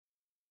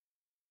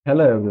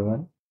Hello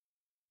everyone,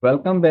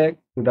 welcome back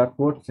to the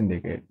Code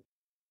Syndicate.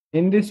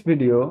 In this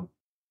video,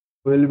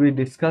 we'll be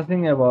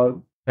discussing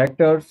about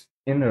vectors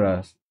in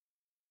Rust.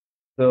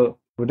 So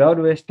without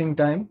wasting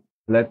time,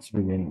 let's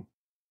begin.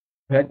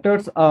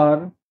 Vectors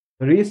are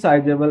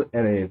resizable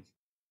arrays.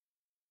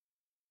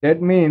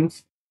 That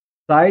means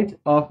size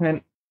of an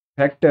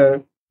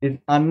vector is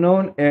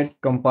unknown at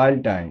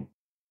compile time.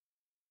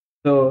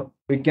 So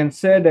we can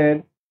say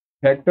that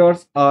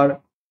vectors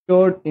are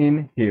stored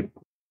in heap,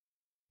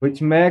 which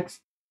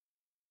makes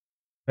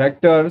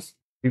vectors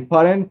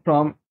different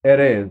from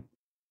arrays.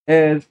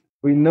 As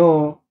we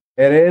know,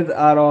 arrays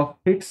are of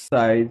fixed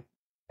size,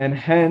 and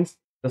hence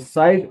the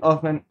size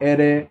of an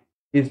array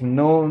is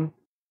known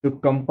to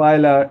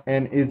compiler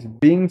and is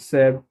being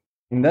saved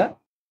in the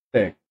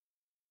stack.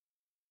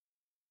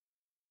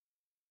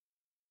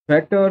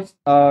 Vectors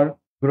are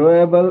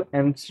growable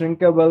and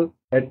shrinkable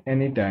at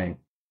any time.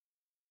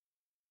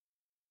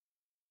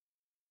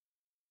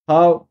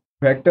 How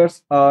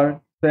vectors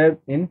are saved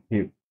in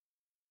heap.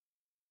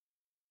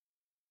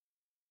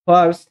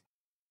 First,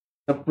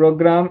 the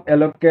program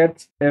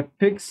allocates a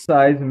fixed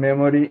size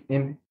memory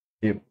in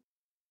heap.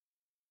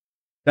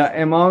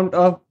 The amount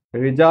of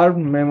reserved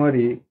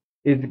memory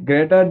is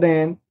greater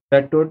than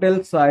the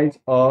total size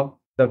of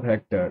the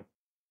vector.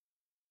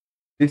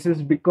 This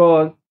is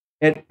because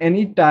at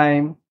any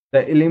time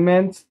the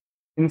elements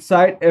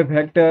inside a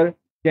vector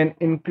can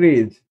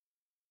increase,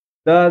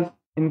 thus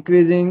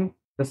increasing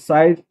the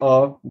size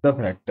of the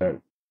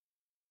vector.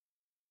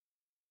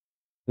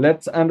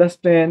 Let's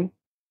understand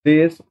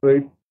this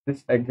with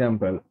this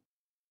example.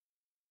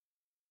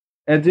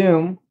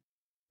 Assume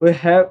we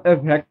have a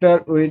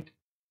vector with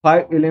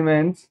 5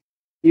 elements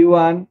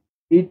e1,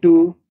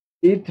 e2,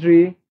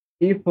 e3,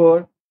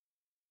 e4,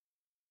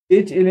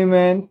 each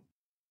element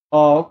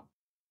of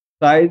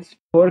size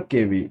 4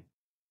 KB.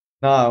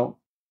 Now,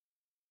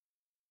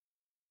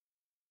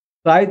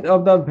 size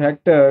of the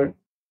vector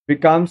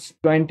becomes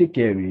 20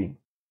 KB.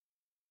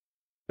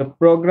 The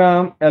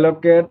program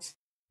allocates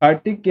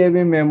 30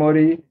 KB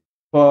memory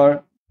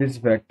for this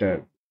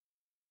vector,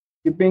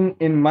 keeping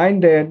in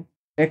mind that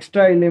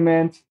extra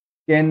elements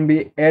can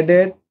be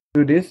added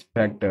to this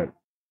vector.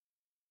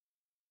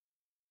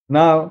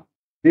 Now,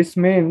 this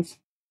means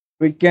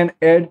we can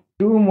add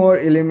 2 more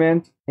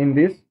elements in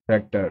this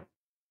vector.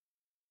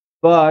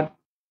 But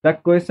the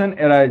question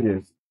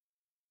arises,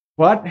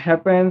 what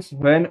happens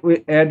when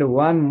we add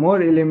 1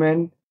 more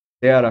element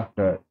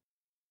thereafter?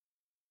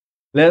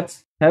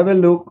 Let's have a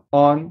look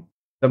on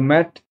the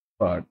math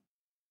part.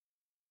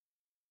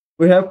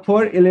 We have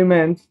 4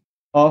 elements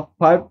of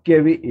 5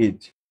 KB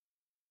each,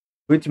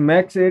 which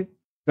makes it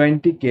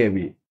 20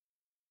 KB.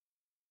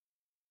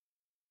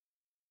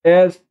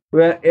 As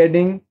we are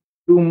adding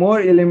 2 more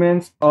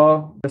elements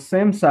of the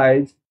same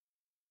size,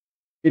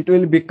 it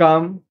will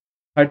become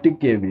 30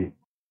 KB,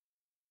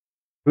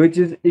 which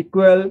is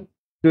equal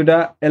to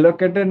the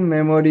allocated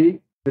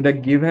memory to the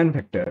given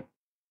vector.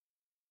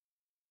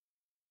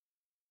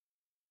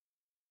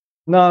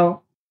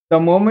 Now, the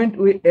moment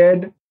we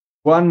add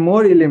 1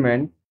 more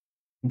element,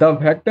 the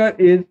vector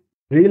is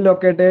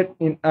relocated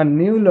in a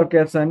new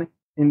location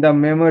in the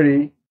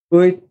memory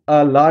with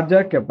a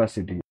larger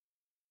capacity.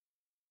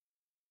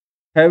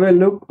 Have a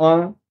look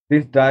on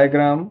this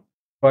diagram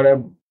for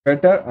a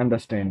better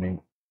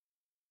understanding.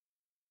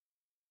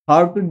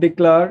 How to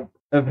declare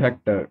a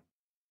vector?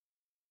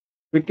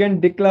 We can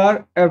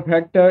declare a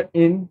vector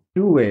in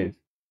 2 ways.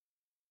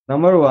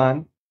 Number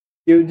 1,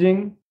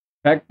 using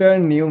vector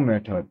new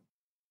method.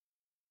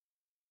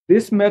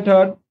 This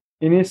method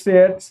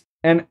initiates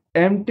an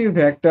empty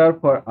vector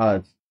for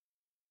us,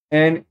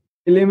 and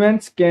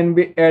elements can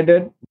be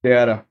added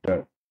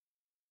thereafter.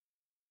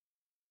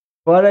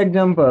 For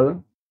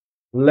example,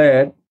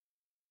 let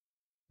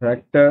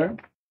vector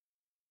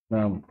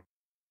num.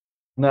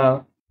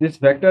 Now, this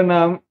vector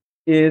num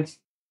is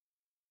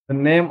the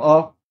name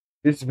of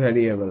this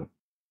variable,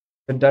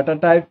 the data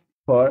type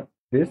for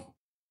this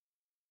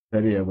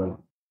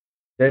variable.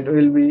 That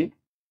will be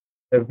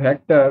a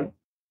vector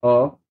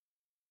of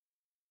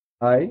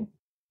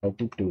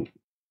I32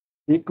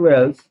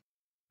 equals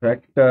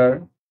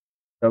vector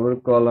double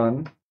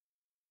colon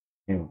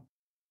new.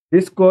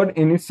 This code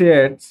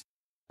initiates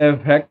a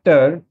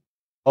vector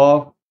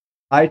of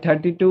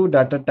I32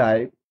 data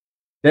type.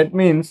 That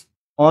means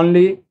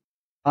only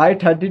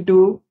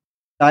I32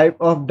 type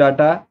of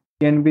data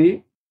can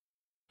be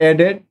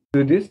added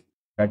to this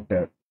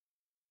vector.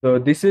 So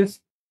this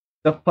is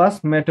the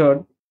first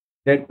method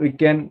that we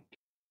can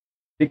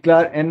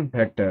declare an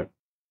vector.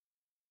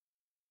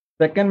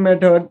 Second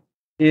method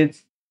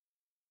is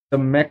the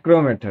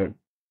macro method.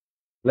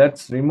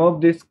 Let's remove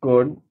this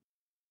code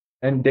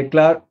and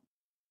declare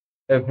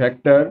a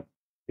vector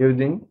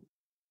using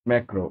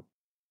macro.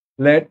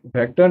 Let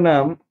vector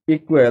num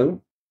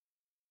equal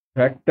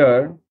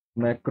vector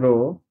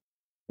macro.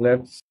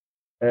 Let's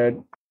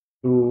add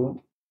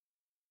 2,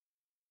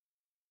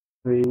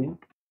 3,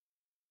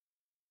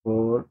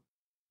 4,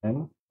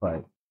 and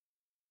 5.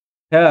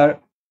 Here,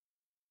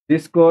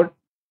 this code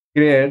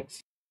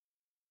creates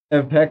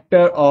a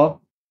vector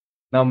of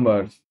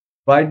numbers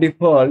by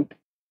default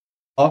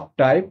of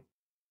type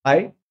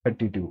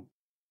i32.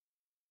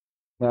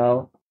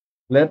 Now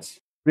let's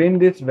print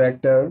this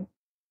vector.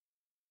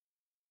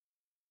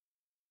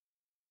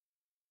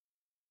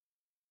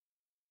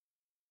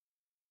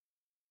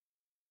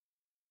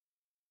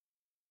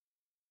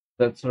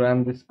 Let's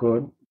run this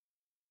code.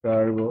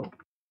 Cargo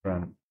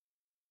run.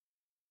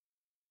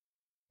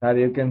 Here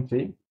you can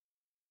see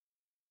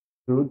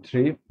 2,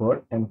 3,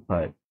 4, and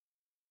 5.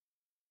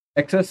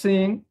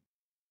 Accessing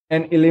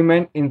an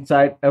element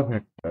inside a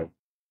vector.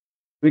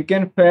 We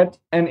can fetch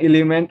an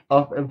element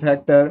of a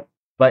vector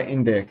by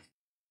index.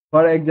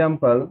 For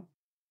example,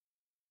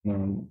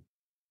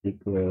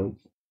 equals.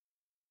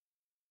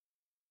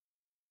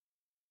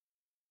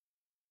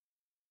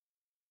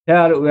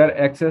 Here we are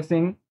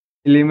accessing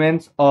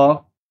elements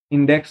of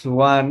index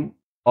 1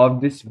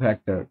 of this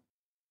vector.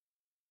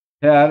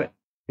 Here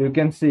you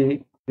can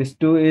see this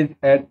 2 is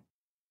at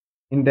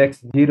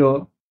index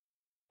 0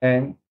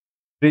 and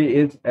 3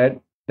 is at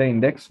the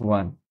index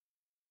 1.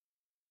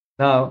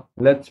 Now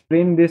let's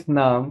print this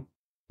num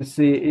to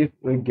see if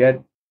we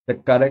get the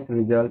correct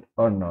result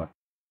or not.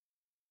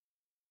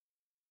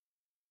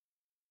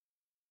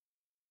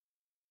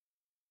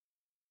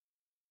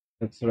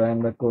 Let's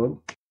run the code.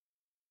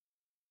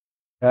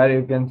 Here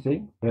you can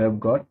see we have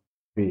got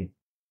 3.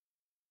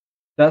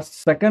 The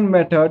second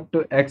method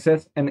to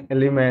access an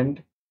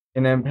element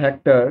in a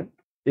vector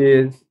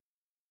is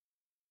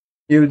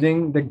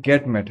using the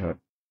get method.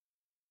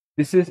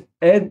 This is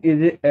as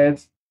easy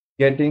as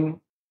getting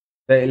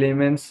the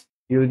elements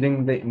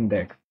using the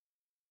index.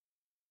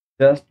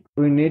 Just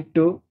we need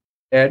to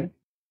add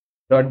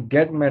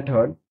 .get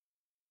method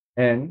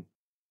and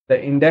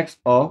the index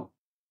of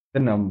the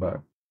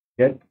number.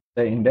 Get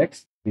the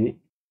index 3.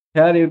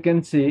 Here you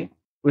can see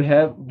we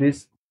have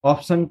this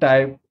option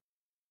type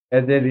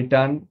as a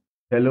return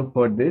value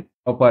for this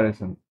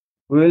operation.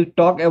 We will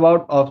talk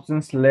about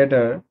options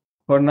later.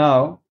 For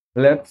now,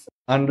 let's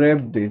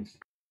unwrap this.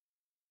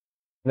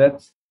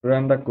 Let's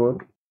run the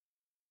code.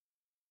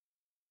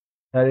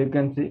 Here you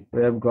can see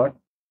we have got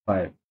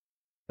 5.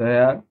 So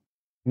here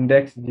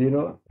index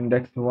 0,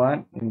 index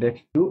 1,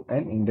 index 2,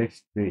 and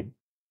index 3.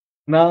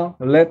 Now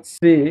let's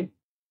see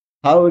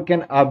how we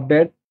can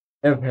update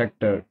a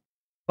vector.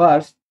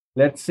 First,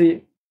 let's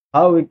see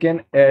how we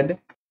can add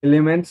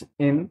elements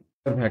in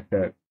a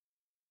vector.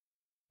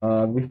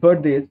 Before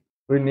this,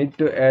 we need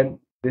to add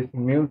this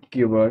mute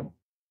keyword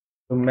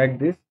to make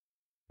this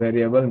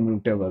variable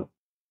mutable.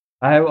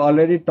 I have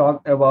already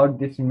talked about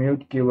this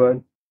mute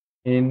keyword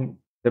in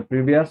the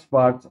previous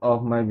parts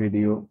of my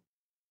video.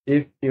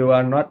 If you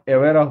are not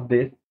aware of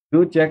this,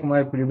 do check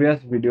my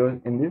previous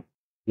videos in this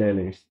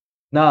playlist.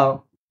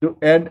 Now, to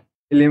add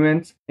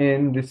elements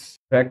in this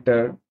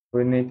vector,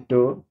 we need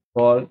to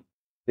call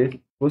this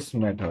push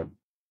method.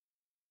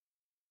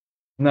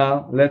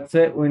 Now, let's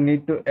say we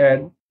need to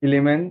add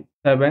element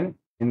 7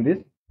 in this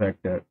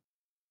vector.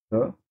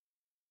 So,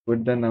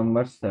 put the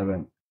number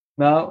 7.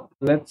 Now,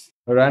 let's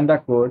run the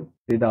code,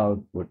 see the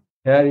output.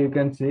 Here you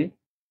can see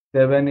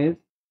 7 is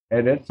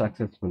added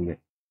successfully.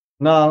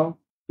 Now,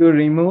 to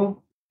remove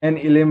an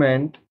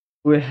element,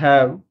 we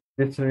have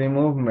this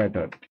remove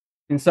method.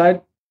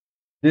 Inside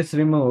this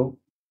remove,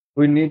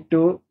 we need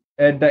to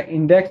add the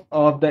index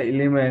of the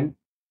element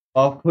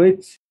of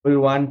which we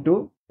want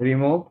to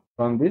remove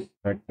from this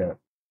vector.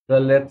 So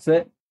let's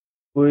say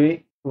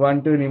we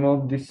want to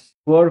remove this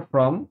 4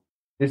 from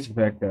this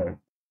vector.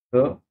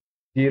 So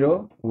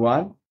 0,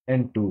 1,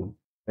 and 2.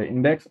 The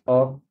index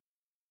of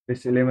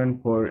this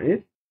element 4 is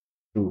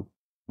 2.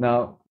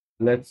 Now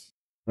let's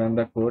run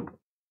the code.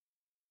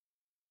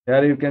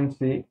 Here you can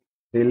see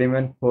the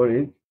element 4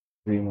 is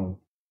removed.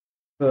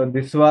 So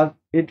this was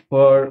it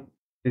for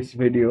this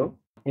video.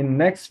 In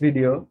next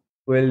video,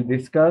 we'll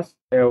discuss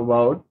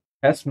about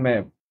hash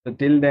map. So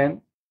till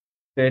then,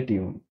 stay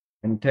tuned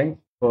and thanks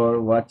for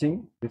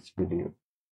watching this video.